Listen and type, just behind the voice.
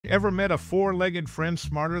Ever met a four-legged friend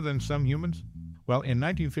smarter than some humans? Well, in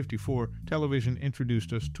 1954, television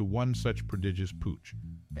introduced us to one such prodigious pooch.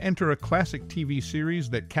 Enter a classic TV series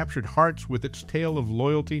that captured hearts with its tale of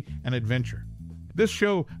loyalty and adventure. This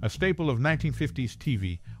show, a staple of 1950s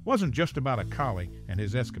TV, wasn't just about a collie and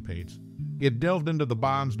his escapades. It delved into the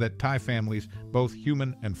bonds that tie families, both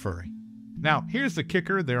human and furry. Now, here's the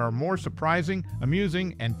kicker. There are more surprising,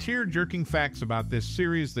 amusing, and tear-jerking facts about this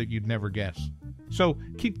series that you'd never guess. So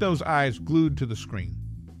keep those eyes glued to the screen.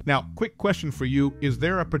 Now, quick question for you. Is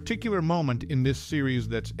there a particular moment in this series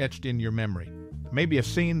that's etched in your memory? Maybe a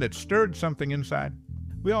scene that stirred something inside?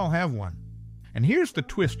 We all have one. And here's the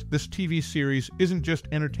twist. This TV series isn't just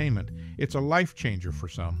entertainment. It's a life changer for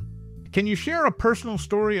some. Can you share a personal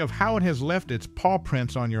story of how it has left its paw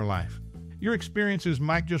prints on your life? Your experiences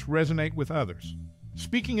might just resonate with others.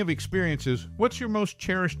 Speaking of experiences, what's your most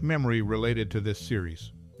cherished memory related to this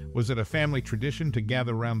series? Was it a family tradition to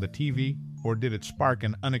gather around the TV, or did it spark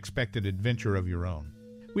an unexpected adventure of your own?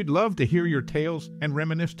 We'd love to hear your tales and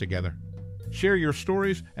reminisce together. Share your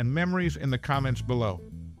stories and memories in the comments below.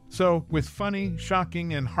 So, with funny,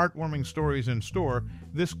 shocking, and heartwarming stories in store,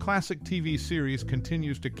 this classic TV series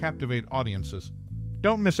continues to captivate audiences.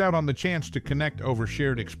 Don't miss out on the chance to connect over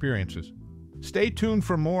shared experiences. Stay tuned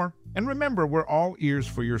for more, and remember, we're all ears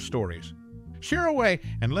for your stories. Share away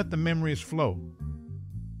and let the memories flow.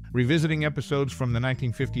 Revisiting episodes from the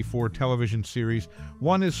 1954 television series,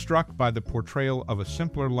 one is struck by the portrayal of a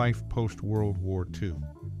simpler life post-World War II.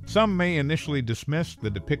 Some may initially dismiss the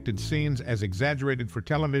depicted scenes as exaggerated for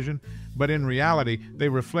television, but in reality, they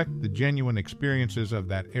reflect the genuine experiences of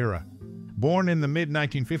that era. Born in the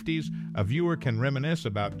mid-1950s, a viewer can reminisce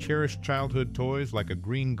about cherished childhood toys like a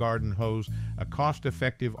green garden hose, a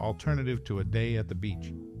cost-effective alternative to a day at the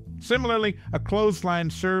beach. Similarly, a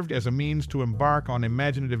clothesline served as a means to embark on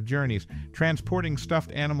imaginative journeys, transporting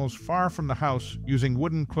stuffed animals far from the house using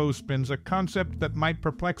wooden clothespins, a concept that might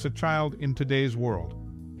perplex a child in today's world.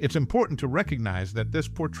 It's important to recognize that this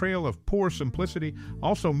portrayal of poor simplicity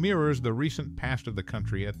also mirrors the recent past of the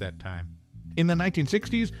country at that time. In the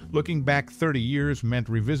 1960s, looking back 30 years meant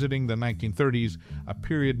revisiting the 1930s, a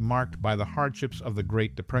period marked by the hardships of the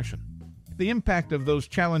Great Depression. The impact of those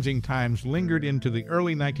challenging times lingered into the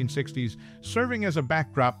early 1960s, serving as a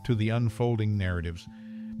backdrop to the unfolding narratives.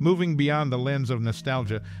 Moving beyond the lens of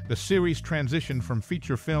nostalgia, the series transitioned from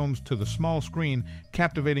feature films to the small screen,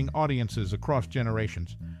 captivating audiences across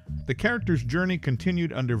generations. The character's journey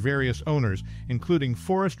continued under various owners, including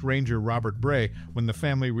Forest Ranger Robert Bray when the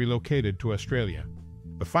family relocated to Australia.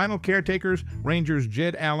 The final caretakers, Rangers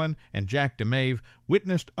Jed Allan and Jack Mave,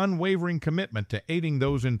 witnessed unwavering commitment to aiding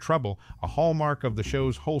those in trouble, a hallmark of the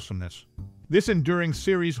show's wholesomeness. This enduring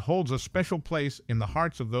series holds a special place in the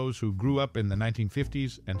hearts of those who grew up in the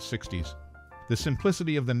 1950s and 60s. The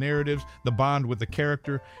simplicity of the narratives, the bond with the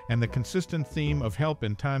character, and the consistent theme of help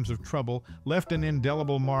in times of trouble left an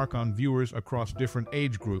indelible mark on viewers across different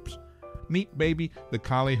age groups. Meet Baby, the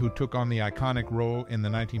collie who took on the iconic role in the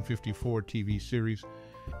 1954 TV series.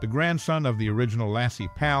 The grandson of the original Lassie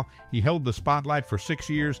pal, he held the spotlight for 6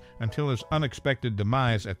 years until his unexpected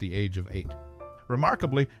demise at the age of 8.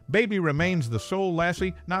 Remarkably, Baby remains the sole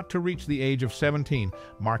Lassie not to reach the age of 17,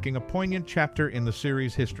 marking a poignant chapter in the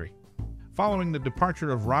series' history. Following the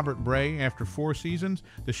departure of Robert Bray after 4 seasons,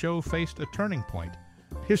 the show faced a turning point.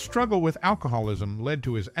 His struggle with alcoholism led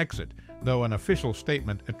to his exit, though an official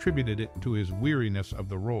statement attributed it to his weariness of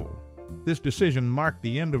the role. This decision marked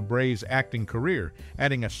the end of Bray's acting career,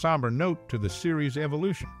 adding a somber note to the series'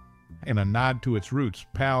 evolution. In a nod to its roots,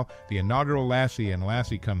 Pal, the inaugural Lassie in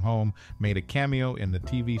Lassie Come Home, made a cameo in the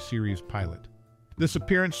TV series pilot. This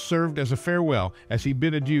appearance served as a farewell as he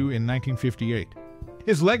bid adieu in 1958.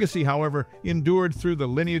 His legacy, however, endured through the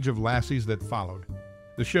lineage of Lassies that followed.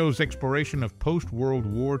 The show's exploration of post-World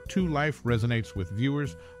War II life resonates with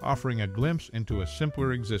viewers, offering a glimpse into a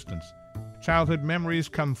simpler existence. Childhood memories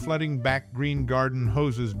come flooding back, green garden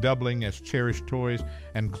hoses doubling as cherished toys,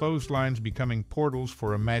 and clotheslines becoming portals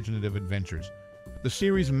for imaginative adventures. The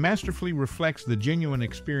series masterfully reflects the genuine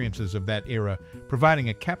experiences of that era, providing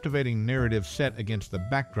a captivating narrative set against the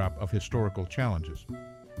backdrop of historical challenges.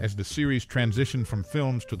 As the series transitioned from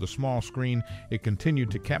films to the small screen, it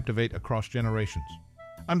continued to captivate across generations.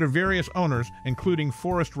 Under various owners, including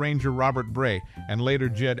Forest Ranger Robert Bray and later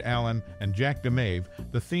Jed Allan and Jack Mave,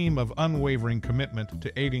 the theme of unwavering commitment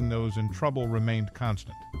to aiding those in trouble remained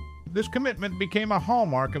constant. This commitment became a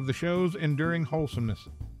hallmark of the show's enduring wholesomeness.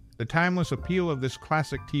 The timeless appeal of this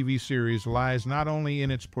classic TV series lies not only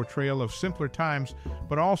in its portrayal of simpler times,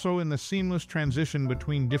 but also in the seamless transition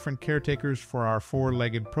between different caretakers for our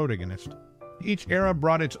four-legged protagonist. Each era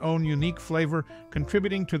brought its own unique flavor,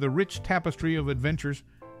 contributing to the rich tapestry of adventures.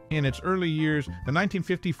 In its early years, the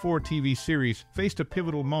 1954 TV series faced a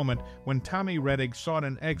pivotal moment when Tommy Rettig sought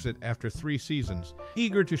an exit after 3 seasons,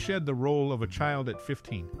 eager to shed the role of a child at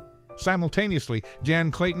 15. Simultaneously,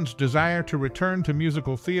 Jan Clayton's desire to return to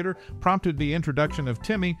musical theater prompted the introduction of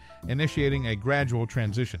Timmy, initiating a gradual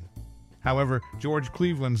transition. However, George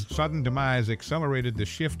Cleveland's sudden demise accelerated the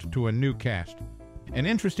shift to a new cast. An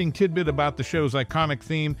interesting tidbit about the show's iconic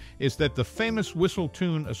theme is that the famous whistle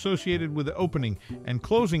tune associated with the opening and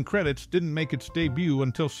closing credits didn't make its debut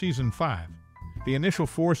until season 5. The initial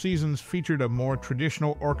 4 seasons featured a more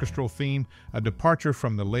traditional orchestral theme, a departure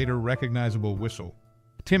from the later recognizable whistle.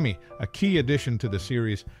 Timmy, a key addition to the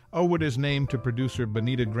series, owed his name to producer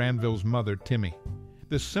Benita Granville's mother, Timmy.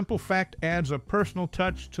 This simple fact adds a personal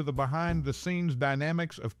touch to the behind-the-scenes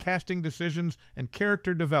dynamics of casting decisions and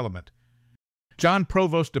character development. John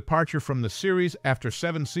Provost's departure from the series after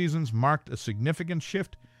 7 seasons marked a significant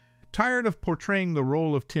shift. Tired of portraying the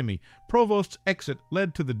role of Timmy, Provost's exit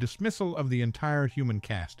led to the dismissal of the entire human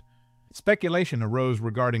cast. Speculation arose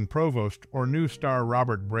regarding Provost or new star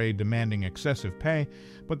Robert Bray demanding excessive pay,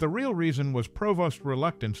 but the real reason was Provost's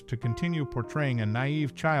reluctance to continue portraying a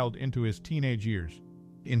naive child into his teenage years.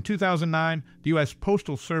 In 2009, the U.S.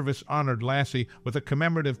 Postal Service honored Lassie with a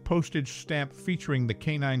commemorative postage stamp featuring the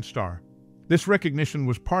canine star. This recognition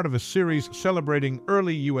was part of a series celebrating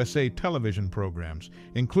early USA television programs,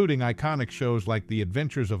 including iconic shows like The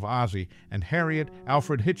Adventures of Ozzie and Harriet,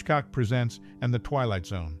 Alfred Hitchcock Presents, and The Twilight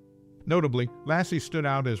Zone. Notably, Lassie stood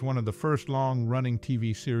out as one of the first long-running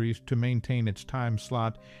TV series to maintain its time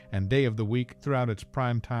slot and day of the week throughout its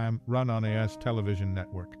prime-time run on a U.S. television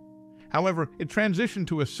network. However, it transitioned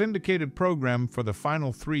to a syndicated program for the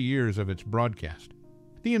final 3 years of its broadcast.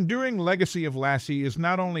 The enduring legacy of Lassie is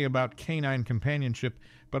not only about canine companionship,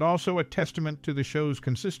 but also a testament to the show's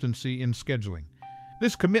consistency in scheduling.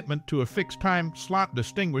 This commitment to a fixed time slot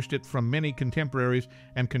distinguished it from many contemporaries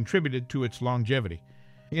and contributed to its longevity.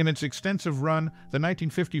 In its extensive run, the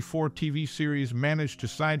 1954 TV series managed to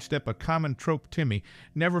sidestep a common trope. Timmy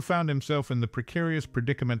never found himself in the precarious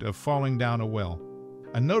predicament of falling down a well.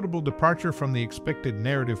 A notable departure from the expected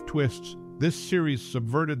narrative twists, this series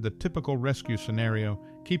subverted the typical rescue scenario,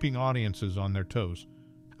 keeping audiences on their toes.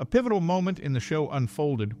 A pivotal moment in the show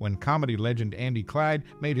unfolded when comedy legend Andy Clyde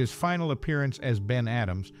made his final appearance as Ben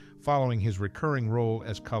Adams, following his recurring role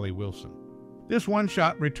as Cully Wilson. This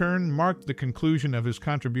one-shot return marked the conclusion of his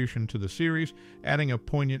contribution to the series, adding a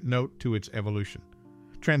poignant note to its evolution.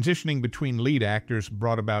 Transitioning between lead actors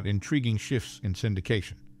brought about intriguing shifts in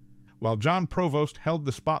syndication. While John Provost held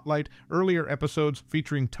the spotlight, earlier episodes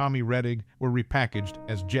featuring Tommy Rettig were repackaged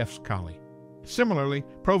as Jeff's Collie. Similarly,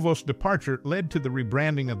 Provost's departure led to the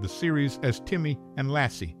rebranding of the series as Timmy and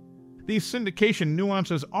Lassie. These syndication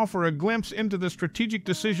nuances offer a glimpse into the strategic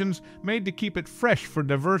decisions made to keep it fresh for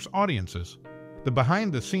diverse audiences. The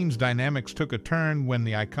behind-the-scenes dynamics took a turn when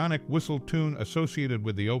the iconic whistle tune associated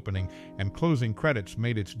with the opening and closing credits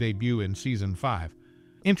made its debut in Season 5.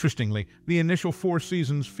 Interestingly, the initial 4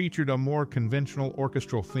 seasons featured a more conventional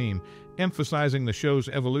orchestral theme, emphasizing the show's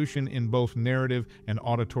evolution in both narrative and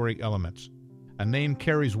auditory elements. A name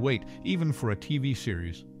carries weight, even for a TV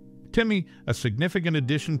series. Timmy, a significant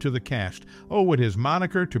addition to the cast, owed his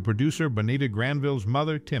moniker to producer Benita Granville's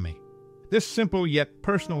mother, Timmy. This simple yet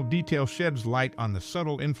personal detail sheds light on the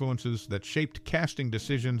subtle influences that shaped casting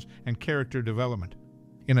decisions and character development.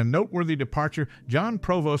 In a noteworthy departure, John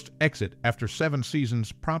Provost's exit after 7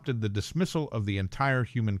 seasons prompted the dismissal of the entire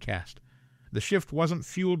human cast. The shift wasn't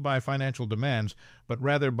fueled by financial demands, but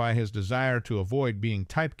rather by his desire to avoid being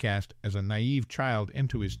typecast as a naive child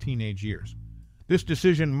into his teenage years. This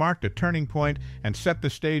decision marked a turning point and set the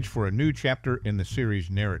stage for a new chapter in the series'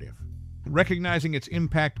 narrative. Recognizing its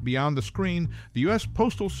impact beyond the screen, the U.S.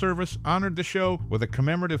 Postal Service honored the show with a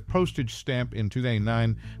commemorative postage stamp in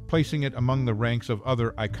 2009, placing it among the ranks of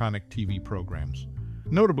other iconic TV programs.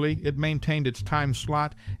 Notably, it maintained its time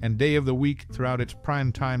slot and day of the week throughout its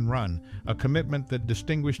prime-time run, a commitment that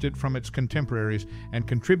distinguished it from its contemporaries and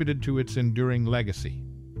contributed to its enduring legacy.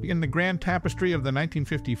 In the grand tapestry of the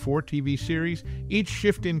 1954 TV series, each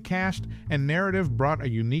shift in cast and narrative brought a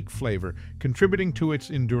unique flavor, contributing to its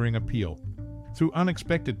enduring appeal. Through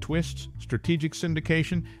unexpected twists, strategic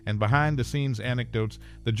syndication, and behind-the-scenes anecdotes,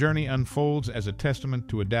 the journey unfolds as a testament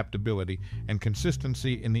to adaptability and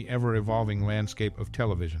consistency in the ever-evolving landscape of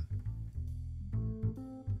television.